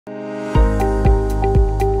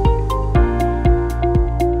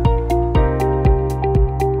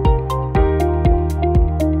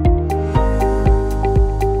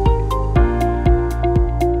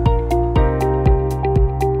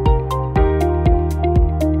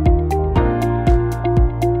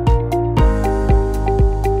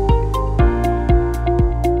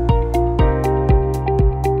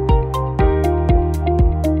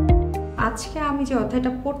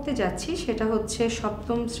যাচ্ছি সেটা হচ্ছে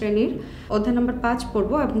সপ্তম শ্রেণীর অধ্যায় নম্বর 5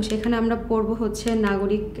 পড়ব এবং সেখানে আমরা পড়ব হচ্ছে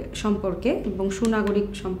নাগরিক সম্পর্কে এবং সুনাগরিক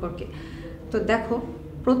সম্পর্কে। তো দেখো,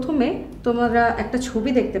 প্রথমে তোমরা একটা ছবি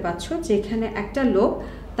দেখতে পাচ্ছ যেখানে একটা লোক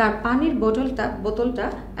তার পানির বোতলটা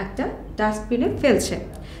একটা ডাস্টবিনে ফেলছে।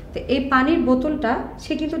 তো এই পানির বোতলটা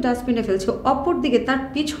সে কিন্তু ডাস্টবিনে ফেলছে, অপর দিকে তার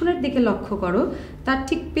পিছনের দিকে লক্ষ্য করো, তার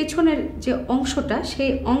ঠিক পেছনের যে অংশটা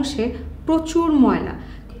সেই অংশে প্রচুর ময়লা,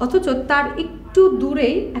 অথচ তার একটু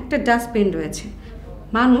দূরেই একটা ডাস্টবিন রয়েছে।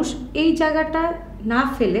 মানুষ এই জায়গাটা না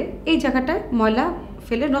ফেলে এই জায়গাটায় ময়লা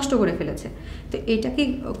ফেলে নষ্ট করে ফেলেছে। তো এটা কি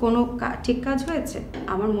কোনো ঠিক কাজ হয়েছে?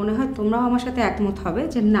 আমার মনে হয় তোমরাও আমার সাথে একমত হবে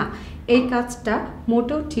যে না, এই কাজটা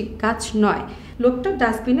মোটেও ঠিক কাজ নয়। লোকটা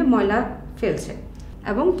ডাস্টবিনে ময়লা ফেলছে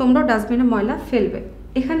এবং তোমরাও ডাস্টবিনে ময়লা ফেলবে।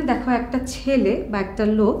 এখানে দেখো, একটা ছেলে বা একটা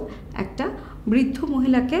লোক একটা বৃদ্ধ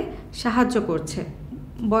মহিলাকে সাহায্য করছে।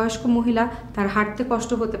 বয়স্ক মহিলা, তার হাঁটতে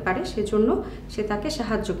কষ্ট হতে পারে, সেজন্য সে তাকে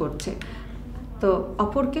সাহায্য করছে। তো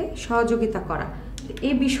অপরকে সহযোগিতা করা,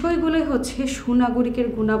 এই বিষয়গুলোই হচ্ছে সুনাগরিকের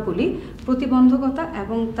গুণাবলী, প্রতিবন্ধকতা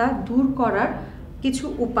এবং তা দূর করার কিছু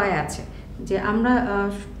উপায় আছে। যে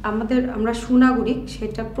আমরা সুনাগরিক,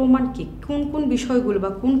 সেটা প্রমাণ কি, কোন কোন বিষয়গুলো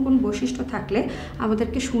বা কোন কোন বৈশিষ্ট্য থাকলে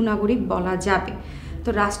আমাদেরকে সুনাগরিক বলা যাবে। তো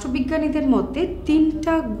রাষ্ট্রবিজ্ঞানীদের মধ্যে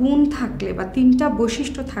 3টা গুণ থাকলে বা 3টা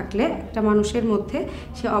বৈশিষ্ট্য থাকলে একটা মানুষের মধ্যে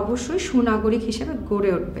সে অবশ্যই সুনাগরিক হিসেবে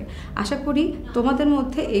গড়ে উঠবে। আশা করি তোমাদের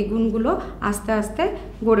মধ্যে এই গুণগুলো আস্তে আস্তে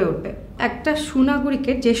গড়ে উঠবে। একটা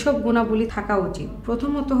সুনাগরিকের যেসব গুণাবলী থাকা উচিত,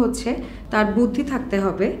 প্রথমত হচ্ছে তার বুদ্ধি থাকতে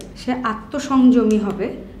হবে, সে আত্মসংযমী হবে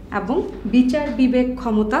এবং বিচার বিবেক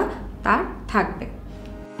ক্ষমতা তার থাকবে।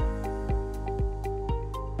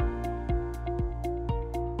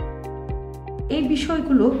 এই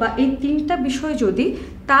বিষয়গুলো বা এই 3টা বিষয় যদি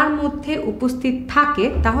তার মধ্যে উপস্থিত থাকে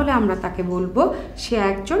তাহলে আমরা তাকে বলবো সে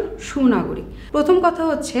একজন সুনাগরিক। প্রথম কথা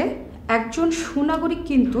হচ্ছে, একজন সুনাগরিক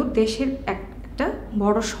কিন্তু দেশের একটা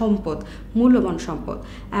বড় সম্পদ, মূল্যবান সম্পদ,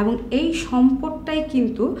 এবং এই সম্পদটাই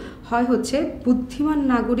কিন্তু হয় হচ্ছে বুদ্ধিমান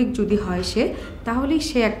নাগরিক যদি হয় সে, তাহলেই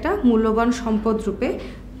সে একটা মূল্যবান সম্পদ রূপে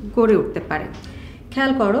গড়ে উঠতে পারে।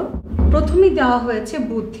 খেয়াল করো, প্রথমেই দেওয়া হয়েছে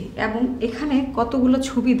বুদ্ধি এবং এখানে কতগুলো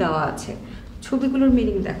ছবি দেওয়া আছে। ছবিগুলোর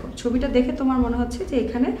মিনিং দেখো। ছবিটা দেখে তোমার মনে হচ্ছে যে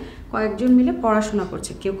এখানে কয়েকজন মিলে পড়াশোনা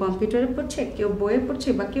করছে, কেউ কম্পিউটারে পড়ছে, কেউ বইয়ে পড়ছে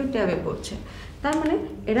বা কেউ ট্যাবে পড়ছে। তার মানে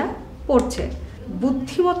এরা পড়ছে।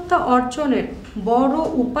 বুদ্ধিমত্তা অর্জনের বড়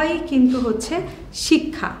উপায় কিন্তু হচ্ছে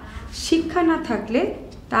শিক্ষা। শিক্ষা না থাকলে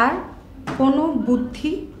তার কোনো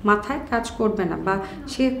বুদ্ধি মাথায় কাজ করবে না বা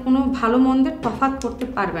সে কোনো ভালো মন্দের তফাৎ করতে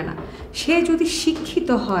পারবে না। সে যদি শিক্ষিত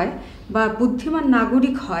হয় বা বুদ্ধিমান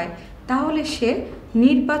নাগরিক হয় তাহলে সে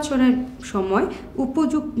নির্বাচনের সময়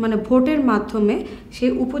ভোটের মাধ্যমে সে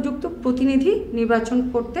উপযুক্ত প্রতিনিধি নির্বাচন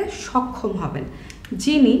করতে সক্ষম হবেন,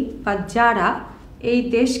 যিনি বা যারা এই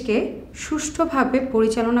দেশকে সুষ্ঠুভাবে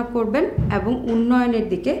পরিচালনা করবেন এবং উন্নয়নের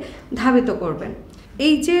দিকে ধাবিত করবেন।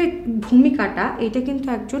 এই যে ভূমিকাটা, এটা কিন্তু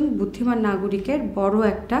একজন বুদ্ধিমান নাগরিকের বড়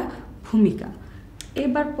একটা ভূমিকা।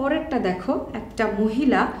 এবার পরেরটা দেখো, একটা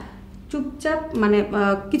মহিলা চুপচাপ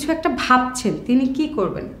কিছু একটা ভাবছেন, তিনি কি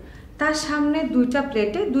করবেন। তার সামনে 2টা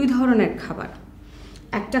প্লেটে 2 ধরনের খাবার।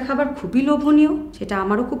 একটা খাবার খুবই লোভনীয়, সেটা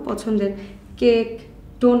আমারও খুব পছন্দের, কেক,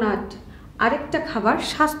 ডোনাট। আরেকটা খাবার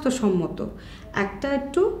স্বাস্থ্যসম্মত, একটা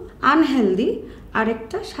একটু আনহেলদি,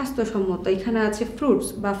 আরেকটা স্বাস্থ্যসম্মত। এখানে আছে ফ্রুটস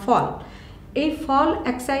বা ফল। এই ফল,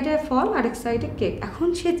 এক সাইডে ফল আর এক সাইডে কেক। এখন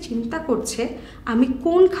সে চিন্তা করছে আমি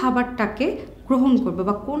কোন খাবারটাকে গ্রহণ করব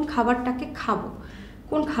বা কোন খাবারটাকে খাবো,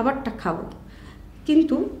 কোন খাবারটা খাবো।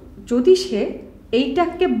 কিন্তু যদি সে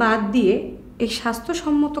এইটাকে বাদ দিয়ে এই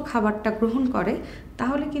স্বাস্থ্যসম্মত খাবারটা গ্রহণ করে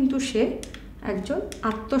তাহলে কিন্তু সে একজন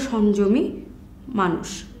আত্মসংযমী মানুষ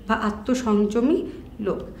বা আত্মসংযমী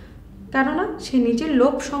লোক। কেননা সে নিজের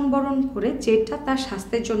লোভ সংবরণ করে যেটা তার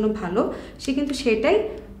স্বাস্থ্যের জন্য ভালো সে কিন্তু সেটাই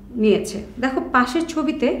নিয়েছে। দেখো, পাশের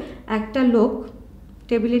ছবিতে একটা লোক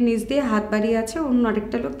টেবিলের নিচ দিয়ে হাত বাড়িয়ে আছে, অন্য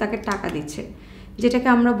আরেকটা লোক তাকে টাকা দিচ্ছে, যেটাকে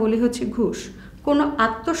আমরা বলি হচ্ছে ঘুষ। কোনো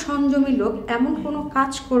আত্মসংযমী লোক এমন কোনো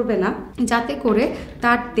কাজ করবে না যাতে করে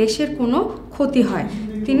তার দেশের কোনো ক্ষতি হয়।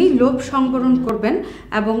 তিনি লোভ সংবরণ করবেন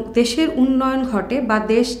এবং দেশের উন্নয়ন ঘটে বা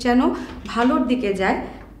দেশ যেন ভালোর দিকে যায়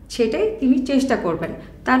সেটাই তিনি চেষ্টা করবেন।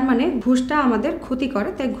 তার মানে ঘুষটা আমাদের ক্ষতি করে,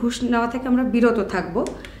 তাই ঘুষ নেওয়া থেকে আমরা বিরত থাকব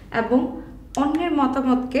এবং অন্যের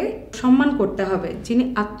মতামতকে সম্মান করতে হবে। যিনি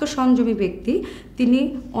আত্মসংযমী ব্যক্তি তিনি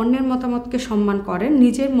অন্যের মতামতকে সম্মান করেন,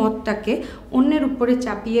 নিজের মতটাকে অন্যের উপরে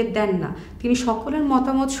চাপিয়ে দেন না। তিনি সকলের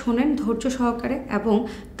মতামত শোনেন ধৈর্য সহকারে এবং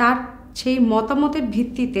তার সেই মতামতের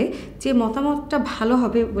ভিত্তিতে যে মতামতটা ভালো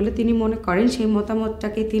হবে বলে তিনি মনে করেন সেই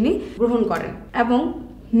মতামতটাকে তিনি গ্রহণ করেন এবং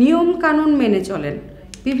নিয়ম কানুন মেনে চলেন।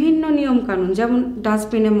 বিভিন্ন নিয়ম কানুন, যেমন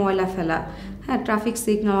ডাস্টবিনে ময়লা ফেলা, হ্যাঁ, ট্রাফিক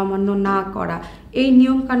সিগন্যাল অমান্য না করা, এই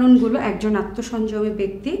নিয়মকানুনগুলো একজন আত্মসংযমী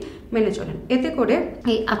ব্যক্তি মেনে চলেন। এতে করে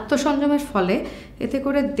এই আত্মসংযমের ফলে এতে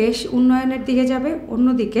করে দেশ উন্নয়নের দিকে যাবে,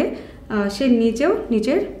 অন্যদিকে সে নিজেও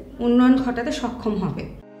নিজের উন্নয়ন ঘটাতে সক্ষম হবে।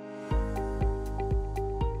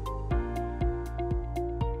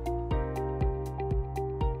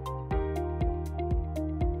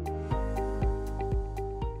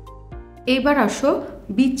 এইবার আসো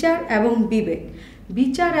বিচার এবং বিবেক।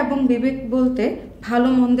 বিচার এবং বিবেক বলতে ভালো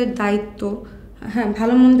মন্দের দায়িত্ব, হ্যাঁ,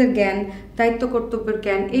 ভালো মন্দের জ্ঞান, দায়িত্ব কর্তব্যের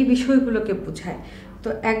জ্ঞান, এই বিষয়গুলোকে বোঝায়। তো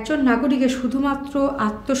একজন নাগরিকের শুধুমাত্র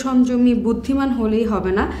আত্মসংযমী বুদ্ধিমান হলেই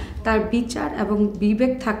হবে না, তার বিচার এবং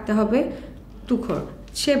বিবেক থাকতে হবে তুখর।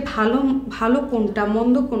 সে ভালো কোনটা,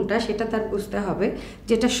 মন্দ কোনটা সেটা তার বুঝতে হবে,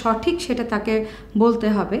 যেটা সঠিক সেটা তাকে বলতে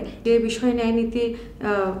হবে, যে বিষয় ন্যায় নীতি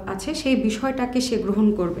আছে সেই বিষয়টাকে সে গ্রহণ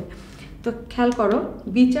করবে। তো খেয়াল করো,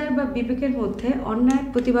 বিচার বা বিবেকের মধ্যে অন্যায়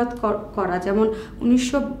প্রতিবাদ করা, যেমন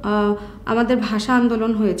আমাদের ভাষা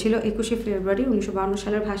আন্দোলন হয়েছিল 21শে ফেব্রুয়ারি 1952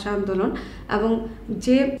 সালের ভাষা আন্দোলন, এবং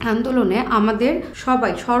যে আন্দোলনে আমাদের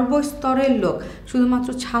সবাই সর্বস্তরের লোক, শুধুমাত্র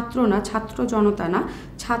ছাত্র না, ছাত্র জনতা না,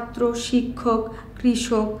 ছাত্র, শিক্ষক,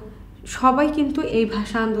 কৃষক সবাই কিন্তু এই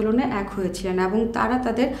ভাষা আন্দোলনে এক হয়েছিলেন এবং তারা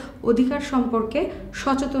তাদের অধিকার সম্পর্কে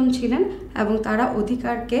সচেতন ছিলেন এবং তারা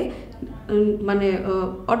অধিকারকে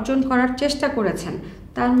অর্জন করার চেষ্টা করেছেন।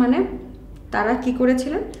 তার মানে তারা কি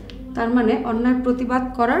করেছিলেন, তার মানে অন্যায় প্রতিবাদ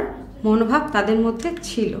করার মনোভাব তাদের মধ্যে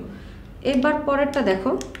ছিল। এবার পরেরটা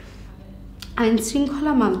দেখো, আইন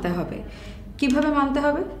শৃঙ্খলা মানতে হবে। কিভাবে মানতে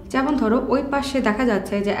হবে? যেমন ধরো ওই পাশে দেখা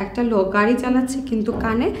যাচ্ছে যে একটা লোক গাড়ি চালাচ্ছে কিন্তু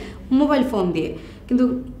কানে মোবাইল ফোন দিয়ে, কিন্তু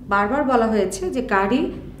বারবার বলা হয়েছে যে গাড়ি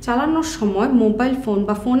চালানোর সময় মোবাইল ফোন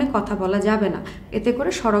বা ফোনে কথা বলা যাবে না, এতে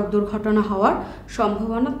করে সড়ক দুর্ঘটনা হওয়ার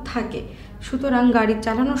সম্ভাবনা থাকে। সুতরাং গাড়ি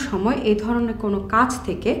চালানোর সময় এই ধরনের কোনো কাজ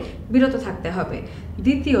থেকে বিরত থাকতে হবে।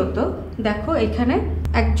 দ্বিতীয়ত দেখো, এখানে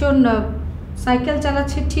একজন সাইকেল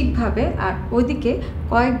চালাচ্ছে ঠিকভাবে আর ওইদিকে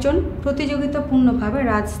কয়েকজন প্রতিযোগিতাপূর্ণভাবে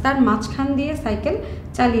রাস্তার মাঝখান দিয়ে সাইকেল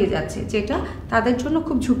চালিয়ে যাচ্ছে, যেটা তাদের জন্য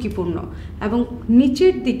খুব ঝুঁকিপূর্ণ। এবং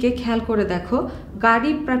নিচের দিকে খেয়াল করে দেখো,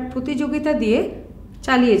 গাড়ি প্রতিযোগিতা দিয়ে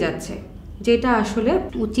চালিয়ে যাচ্ছে, যেটা আসলে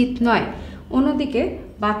উচিত নয়। অন্যদিকে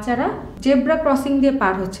বাচ্চারা জেব্রা ক্রসিং দিয়ে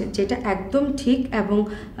পার হচ্ছে, যেটা একদম ঠিক, এবং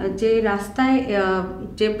যে রাস্তায়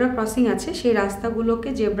জেব্রা ক্রসিং আছে সেই রাস্তাগুলোকে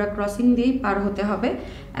জেব্রা ক্রসিং দিয়েই পার হতে হবে।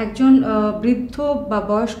 একজন বৃদ্ধ বা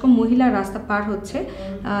বয়স্ক মহিলা রাস্তা পার হচ্ছে,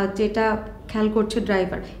 যেটা খেয়াল করছে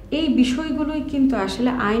ড্রাইভার। এই বিষয়গুলোই কিন্তু আসলে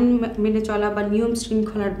আইন মেনে চলা বা নিয়ম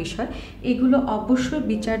শৃঙ্খলার বিষয়, এগুলো অবশ্যই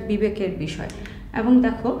বিচার বিবেকের বিষয়। এবং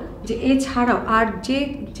দেখো যে এছাড়াও আর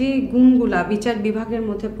যে গুণগুলা বিচার বিভাগের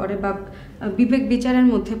মধ্যে পড়ে বা বিবেক বিচারের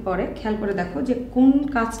মধ্যে পড়ে, খেয়াল করে দেখো যে কোন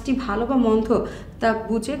কাজটি ভালো বা মন্দ তা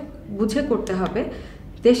বুঝে করতে হবে।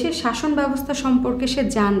 দেশের শাসন ব্যবস্থা সম্পর্কে সে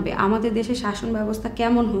জানবে, আমাদের দেশের শাসন ব্যবস্থা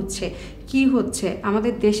কেমন হচ্ছে, কি হচ্ছে,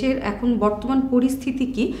 আমাদের দেশের এখন বর্তমান পরিস্থিতি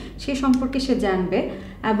কি, সে সম্পর্কে সে জানবে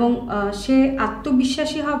এবং সে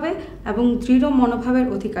আত্মবিশ্বাসী হবে এবং দৃঢ় মনোভাবের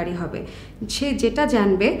অধিকারী হবে। সে যেটা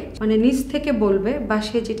জানবে নিজ থেকে বলবে বা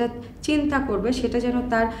সে যেটা চিন্তা করবে সেটা যেন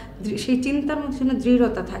তার সেই চিন্তার মধ্যে যেন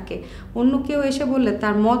দৃঢ়তা থাকে। অন্য কেউ এসে বললে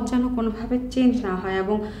তার মত যেন কোনোভাবে চেঞ্জ না হয়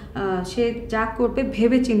এবং সে যা করবে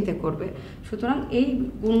ভেবে চিন্তে করবে। সুতরাং এই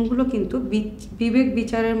গুণগুলো কিন্তু বিবেক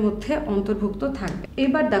বিচারের মধ্যে অন্তর্ভুক্ত থাকবে।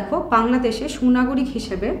 এবার দেখো, বাংলাদেশে সুনাগরিক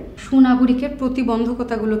হিসেবে সুনাগরিকের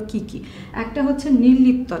প্রতিবন্ধকতাগুলো কি কি। একটা হচ্ছে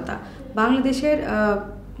নির্লিপ্ততা। বাংলাদেশের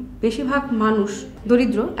বেশিরভাগ মানুষ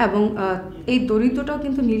দরিদ্র এবং এই দরিদ্রটাও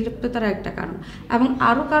কিন্তু নির্লিপ্ততার একটা কারণ, এবং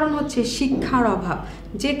আরও কারণ হচ্ছে শিক্ষার অভাব,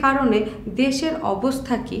 যে কারণে দেশের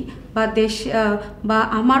অবস্থা কী বা দেশ বা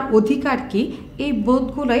আমার অধিকার কী এই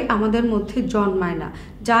বোধগুলোই আমাদের মধ্যে জন্মায় না,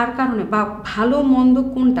 যার কারণে বা ভালো মন্দ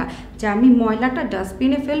কোনটা, যে আমি ময়লাটা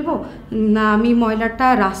ডাস্টবিনে ফেলবো না আমি ময়লাটা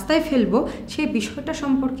রাস্তায় ফেলবো, সেই বিষয়টা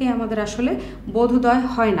সম্পর্কে আমাদের আসলে বোধোদয়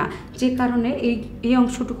হয় না, যে কারণে এই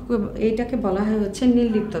অংশটুকু এইটাকে বলা হয় হচ্ছে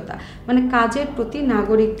নির্লিপ্ততা, কাজের প্রতি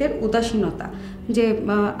নাগরিকদের উদাসীনতা, যে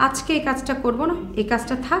আজকে এই কাজটা করব না, এই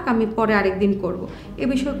কাজটা থাক, আমি পরে আরেকদিন করব, এই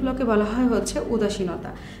বিষয়গুলোকে বলা হয় হচ্ছে উদাসীনতা।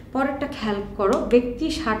 পরেরটা খেয়াল করো, ব্যক্তি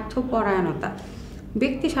স্বার্থপরায়ণতা।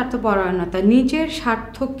 ব্যক্তি স্বার্থপরায়ণতা, নিজের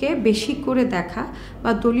স্বার্থকে বেশি করে দেখা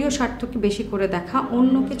বা দলীয় স্বার্থকে বেশি করে দেখা,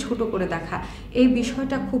 অন্যকে ছোট করে দেখা, এই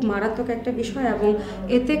বিষয়টা খুব মারাত্মক একটা বিষয় এবং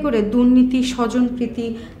এতে করে দুর্নীতি, স্বজনপ্রীতি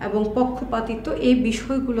এবং পক্ষপাতিত্ব এই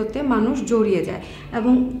বিষয়গুলোতে মানুষ জড়িয়ে যায়।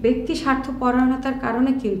 এবং ব্যক্তি স্বার্থপরায়ণতার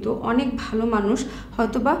কারণে কিন্তু অনেক ভালো মানুষ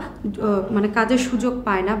হয়তোবা কাজের সুযোগ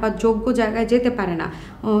পায় না বা যোগ্য জায়গায় যেতে পারে না,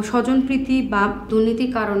 স্বজনপ্রীতি বা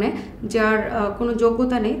দুর্নীতির কারণে যার কোনো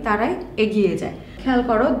যোগ্যতা নেই তারাই এগিয়ে যায়। খেয়াল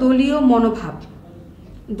করো, দলীয় মনোভাব।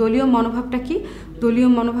 দলীয় মনোভাবটা কি? দলীয়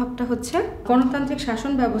মনোভাবটা হচ্ছে গণতান্ত্রিক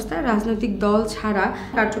শাসন ব্যবস্থায় রাজনৈতিক দল ছাড়া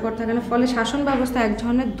কার্যকর থাকে না, ফলে শাসন ব্যবস্থা এক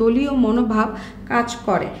ধরনের দলীয় মনোভাব কাজ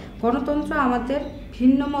করে। গণতন্ত্র আমাদের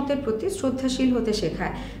ভিন্ন মতের প্রতি শ্রদ্ধাশীল হতে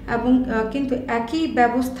শেখায় এবং কিন্তু একই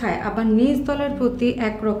ব্যবস্থায় আবার নিজ দলের প্রতি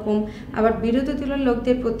একরকম, আবার বিরোধী দলের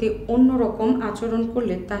লোকদের প্রতি অন্যরকম আচরণ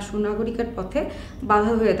করলে তা সুনাগরিকের পথে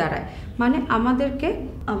বাধা হয়ে দাঁড়ায়। মানে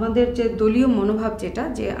আমাদের যে দলীয় মনোভাব যেটা,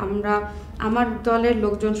 যে আমার দলের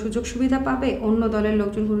লোকজন সুযোগ সুবিধা পাবে, অন্য দলের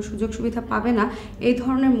লোকজন কোনো সুযোগ সুবিধা পাবে না, এই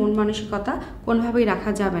ধরনের মন মানসিকতা কোনোভাবেই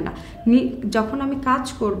রাখা যাবে না। যখন আমি কাজ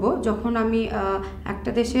করব, যখন আমি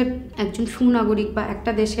একটা দেশের একজন সুনাগরিক বা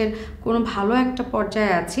একটা দেশের কোনো ভালো একটা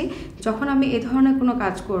পর্যায়ে আছি, যখন আমি এ ধরনের কোনো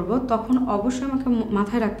কাজ করব, তখন অবশ্যই আমাকে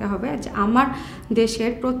মাথায় রাখতে হবে যে আমার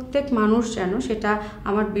দেশের প্রত্যেক মানুষ যেন, সেটা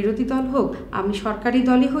আমার বিরোধী দল হোক, আমি সরকারি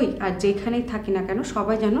দলই হই, আর যেখানেই থাকি না কেন,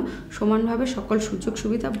 সবাই যেন সমানভাবে সকল সুযোগ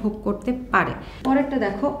সুবিধা ভোগ করতে পারে। পরেরটা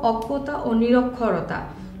দেখো, অজ্ঞতা ও নিরক্ষরতা।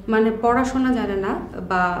 মানে পড়াশোনা জানে না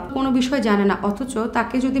বা কোনো বিষয় জানে না, অথচ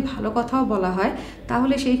তাকে যদি ভালো কথাও বলা হয়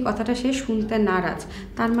তাহলে সেই কথাটা সে শুনতে নারাজ।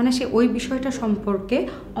 তার মানে সে ওই বিষয়টা সম্পর্কে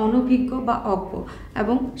অনভিজ্ঞ বা অজ্ঞ,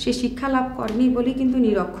 এবং সে শিক্ষা লাভ করেনি বলেই কিন্তু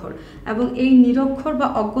নিরক্ষর। এবং এই নিরক্ষর বা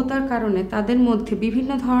অজ্ঞতার কারণে তাদের মধ্যে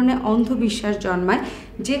বিভিন্ন ধরনের অন্ধবিশ্বাস জন্মায়,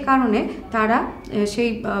 যে কারণে তারা সেই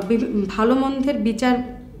ভালো মন্দের বিচার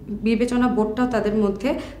বিবেচনা বোধটাও তাদের মধ্যে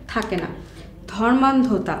থাকে না।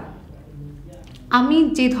 ধর্মান্ধতা। আমি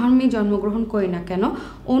যে ধর্মে জন্মগ্রহণ করি না কেন,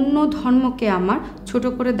 অন্য ধর্মকে আমার ছোট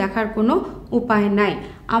করে দেখার কোনো উপায় নাই।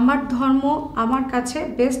 আমার ধর্ম আমার কাছে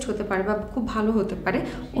বেস্ট হতে পারে বা খুব ভালো হতে পারে,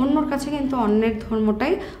 অন্যর কাছে কিন্তু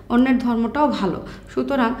অন্যের ধর্মটাও ভালো।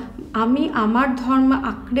 সুতরাং আমি আমার ধর্ম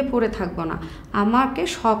আঁকড়ে পড়ে থাকবো না, আমাকে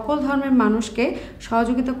সকল ধর্মের মানুষকে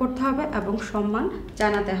সহযোগিতা করতে হবে এবং সম্মান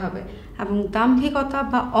জানাতে হবে। এবং দাম্ভিকতা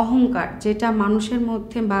বা অহংকার, যেটা মানুষের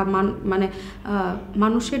মধ্যে বা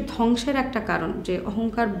মানুষের ধ্বংসের একটা কারণ, যে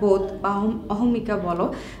অহংকার বোধ বা অহমিকা বলো,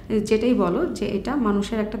 যেটাই বলো, যে এটা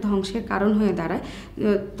মানুষের একটা ধ্বংসের কারণ হয়ে দাঁড়ায়।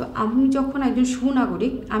 তো আমি যখন একজন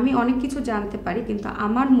সুনাগরিক, আমি অনেক কিছু জানতে পারি, কিন্তু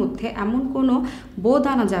আমার মধ্যে এমন কোনো বোধ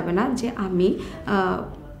আনা যাবে না যে আমি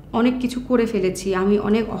অনেক কিছু করে ফেলেছি, আমি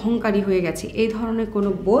অনেক অহংকারী হয়ে গেছি, এই ধরনের কোনো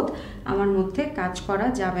বোধ আমার মধ্যে কাজ করা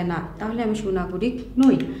যাবে না, তাহলে আমি সুনাগরিক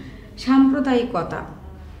নই। সাম্প্রদায়িকতা।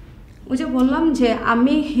 ওই যে বললাম যে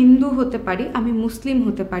আমি হিন্দু হতে পারি, আমি মুসলিম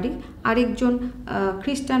হতে পারি, আরেকজন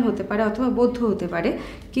খ্রিস্টান হতে পারে অথবা বৌদ্ধ হতে পারে,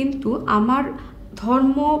 কিন্তু আমার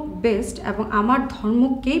ধর্ম বেস্ট এবং আমার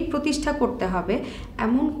ধর্মকেই প্রতিষ্ঠা করতে হবে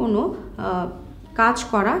এমন কোনো কাজ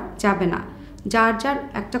করা যাবে না। যার যার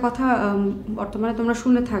একটা কথা বর্তমানে তোমরা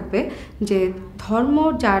শুনে থাকবে যে ধর্ম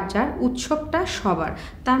যার যার, উৎসবটা সবার।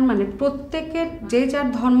 তার মানে প্রত্যেকের যে যার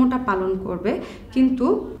ধর্মটা পালন করবে, কিন্তু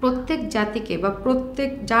প্রত্যেক জাতিকে বা প্রত্যেক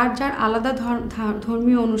যার যার আলাদা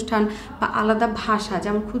ধর্মীয় অনুষ্ঠান বা আলাদা ভাষা,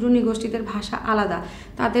 যেমন ক্ষুদ্র গোষ্ঠীদের ভাষা আলাদা,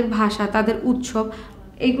 তাদের ভাষা, তাদের উৎসব,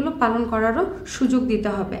 এইগুলো পালন করারও সুযোগ দিতে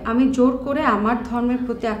হবে। আমি জোর করে আমার ধর্মের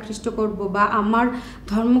প্রতি আকৃষ্ট করব বা আমার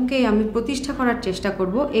ধর্মকে আমি প্রতিষ্ঠা করার চেষ্টা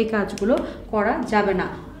করব, এই কাজগুলো করা যাবে না।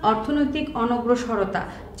 অর্থনৈতিক অনগ্রসরতা।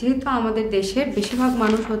 যেহেতু আমাদের দেশের বেশিরভাগ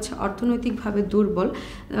মানুষ হচ্ছে অর্থনৈতিকভাবে দুর্বল,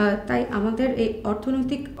 তাই আমাদের এই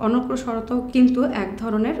অর্থনৈতিক অনগ্রসরতাও কিন্তু এক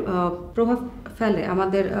ধরনের প্রভাব ফেলে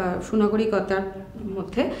আমাদের সুনাগরিকতার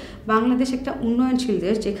মধ্যে। বাংলাদেশ একটা উন্নয়নশীল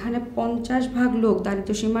দেশ, যেখানে 50% লোক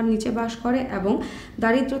দারিদ্র্য সীমার নিচে বাস করে এবং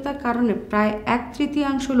দারিদ্রতার কারণে প্রায়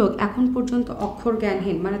 1/3 লোক এখন পর্যন্ত অক্ষর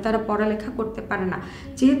জ্ঞানহীন, মানে তারা পড়ালেখা করতে পারে না।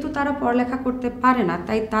 যেহেতু তারা পড়ালেখা করতে পারে না,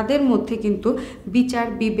 তাই তাদের মধ্যে কিন্তু বিচার,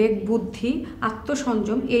 বিবেক, বুদ্ধি,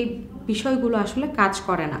 আত্মসংযম, এই বিষয়গুলো আসলে কাজ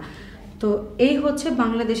করে না। তো এই হচ্ছে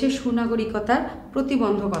বাংলাদেশের সুনাগরিকতার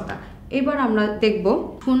প্রতিবন্ধকতা। এবার আমরা দেখব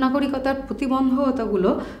সুনাগরিকতার প্রতিবন্ধকতাগুলো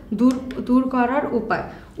দূর করার উপায়।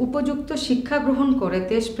 উপযুক্ত শিক্ষা গ্রহণ করে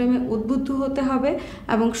দেশপ্রেমে উদ্বুদ্ধ হতে হবে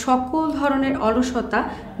এবং সকল ধরনের অলসতা,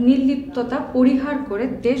 নির্লিপ্ততা পরিহার করে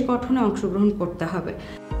দেশ গঠনে অংশগ্রহণ করতে হবে।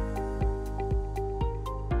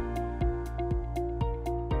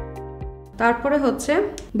 তারপরে হচ্ছে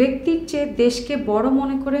ব্যক্তির চেয়ে দেশকে বড়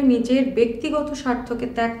মনে করে নিজের ব্যক্তিগত স্বার্থকে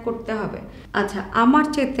ত্যাগ করতে হবে। আচ্ছা, আমার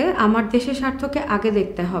চেয়ে আমার দেশের স্বার্থকে আগে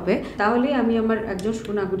দেখতে হবে, তাহলেই আমি আমার একজন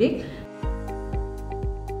সুনাগরিক।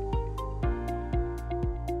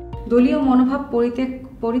 দলীয় মনোভাব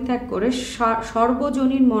পরিত্যাগ করে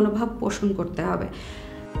সর্বজনীন মনোভাব পোষণ করতে হবে।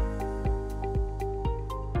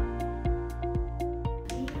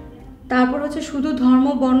 তারপর হচ্ছে শুধু ধর্ম,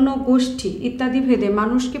 বর্ণ, গোষ্ঠী ইত্যাদি ভেদে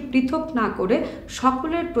মানুষকে পৃথক না করে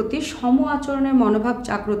সকলের প্রতি সম আচরণের মনোভাব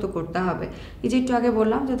জাগ্রত করতে হবে। এই যে একটু আগে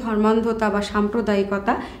বললাম যে ধর্মান্ধতা বা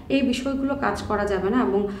সাম্প্রদায়িকতা, এই বিষয়গুলো কাজ করা যাবে না,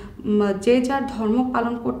 এবং যে যার ধর্ম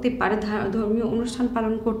পালন করতে পারে, ধর্মীয় অনুষ্ঠান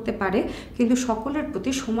পালন করতে পারে, কিন্তু সকলের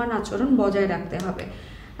প্রতি সমান আচরণ বজায় রাখতে হবে।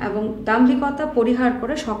 এবং দাম্ভিকতা পরিহার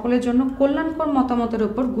করে সকলের জন্য কল্যাণকর মতামতের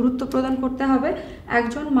উপর গুরুত্ব প্রদান করতে হবে।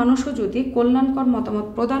 একজন মানুষও যদি কল্যাণকর মতামত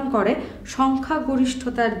প্রদান করে,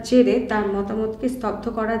 সংখ্যাগরিষ্ঠতার জেরে তার মতামতকে স্তব্ধ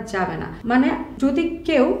করা যাবে না। মানে যদি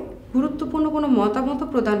কেউ গুরুত্বপূর্ণ কোনো মতামত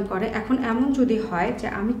প্রদান করে, এখন এমন যদি হয় যে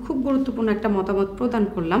আমি খুব গুরুত্বপূর্ণ একটা মতামত প্রদান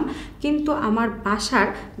করলাম, কিন্তু আমার বাসার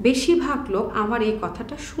বেশিরভাগ লোক আমার এই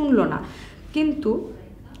কথাটা শুনলো না, কিন্তু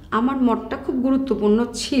আমার মতটা খুব গুরুত্বপূর্ণ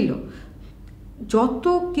ছিল, যত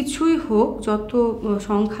কিছুই হোক, যত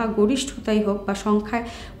সংখ্যা গরিষ্ঠতাই হোক বা সংখ্যায়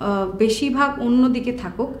বেশিরভাগ অন্যদিকে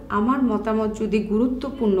থাকুক, আমার মতামত যদি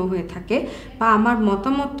গুরুত্বপূর্ণ হয়ে থাকে বা আমার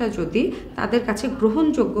মতামতটা যদি তাদের কাছে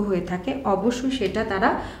গ্রহণযোগ্য হয়ে থাকে, অবশ্যই সেটা তারা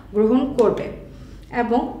গ্রহণ করবে।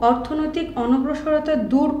 এবং অর্থনৈতিক অনগ্রসরতা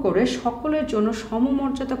দূর করে সকলের জন্য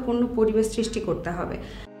সমমর্যাদাপূর্ণ পরিবেশ সৃষ্টি করতে হবে।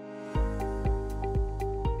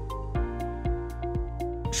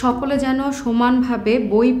 সকলে যেন সমানভাবে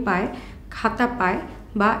বই পায়, খাতা পায়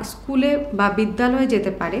বা স্কুলে বা বিদ্যালয়ে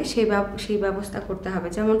যেতে পারে, সেই ব্যবস্থা করতে হবে।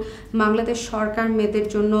 যেমন বাংলাদেশ সরকার মেয়েদের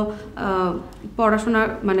জন্য পড়াশোনার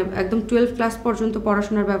মানে একদম 12 ক্লাস পর্যন্ত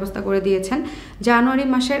পড়াশোনার ব্যবস্থা করে দিয়েছেন। জানুয়ারি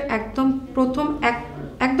মাসের একদম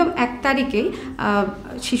 1 তারিখেই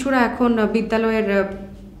শিশুরা এখন বিদ্যালয়ের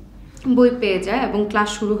বই পেয়ে যায় এবং ক্লাস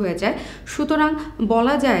শুরু হয়ে যায়। সুতরাং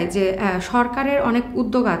বলা যায় যে সরকারের অনেক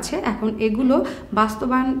উদ্যোগ আছে, এখন এগুলো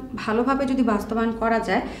ভালোভাবে যদি বাস্তবায়ন করা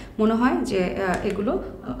যায়, মনে হয় যে এগুলো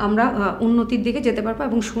আমরা উন্নতির দিকে যেতে পারবো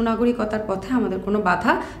এবং সুনাগরিকতার পথে আমাদের কোনো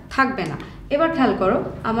বাধা থাকবে না। এবার খেয়াল করো,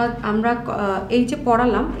 আমরা এই যে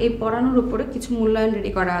পড়ালাম, এই পড়ানোর উপরে কিছু মূল্যায়ন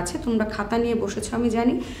রেডি করা আছে। তোমরা খাতা নিয়ে বসেছো আমি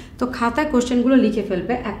জানি, তো খাতায় কোশ্চেনগুলো লিখে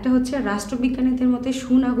ফেলবে। একটা হচ্ছে, রাষ্ট্রবিজ্ঞানীদের মতে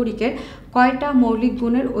সুনাগরিকের কয়টা মৌলিক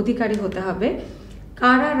গুণের অধিকারী হতে হবে?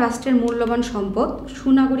 কারা রাষ্ট্রের মূল্যবান সম্পদ?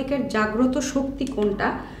 সুনাগরিকের জাগ্রত শক্তি কোনটা?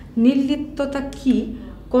 নির্লিপ্ততা কি?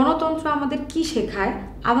 গণতন্ত্র আমাদের কি শেখায়?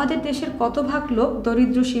 আমাদের দেশের কত ভাগ লোক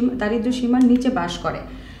দারিদ্র্য সীমার নিচে বাস করে?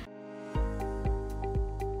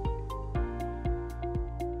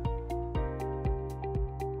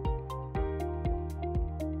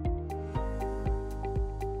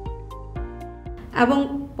 এবং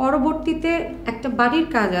পরবর্তীতে একটা বাড়ির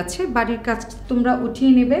কাজ আছে, বাড়ির কাজ তোমরা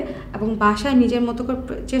উঠিয়ে নেবে এবং বাসায় নিজের মতো করে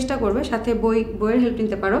চেষ্টা করবে, সাথে বইয়ের হেল্প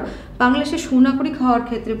নিতে পারো। বাংলাদেশের সুনাগরিক হওয়ার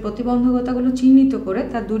ক্ষেত্রে প্রতিবন্ধকতাগুলো চিহ্নিত করে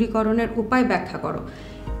তার দূরীকরণের উপায় ব্যাখ্যা করো।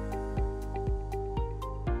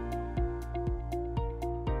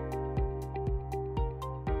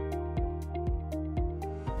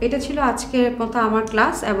 এটা ছিল আজকের মতো আমার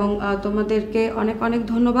ক্লাস এবং তোমাদেরকে অনেক অনেক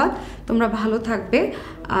ধন্যবাদ। তোমরা ভালো থাকবে।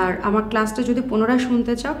 আর আমার ক্লাসটা যদি পুনরায়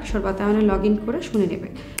শুনতে চাও, কিশোর বাতায়নে লগ ইন করে শুনে নেবে।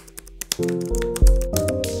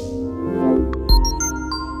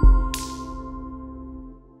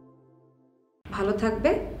 ভালো থাকবে।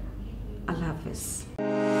 আল্লাহ হাফেজ।